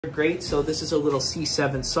great. So this is a little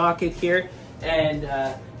C7 socket here, and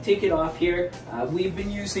take it off here. We've been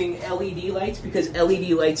using LED lights because LED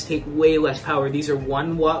lights take way less power. These are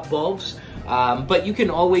 1-watt bulbs, but you can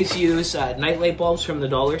always use nightlight bulbs from the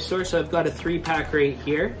dollar store. So I've got a 3-pack right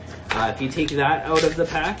here. If you take that out of the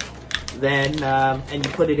pack, then and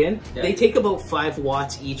you put it in, they take about 5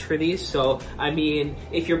 watts each for these. So I mean,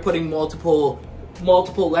 if you're putting multiple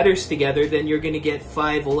letters together, then you're going to get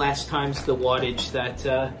 5 less times the wattage that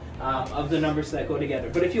of the numbers that go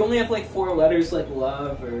together. But if you only have like 4 letters like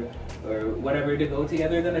love or whatever to go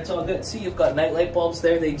together, then it's all good. See, you've got nightlight bulbs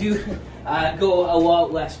there. They do go a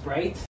lot less bright.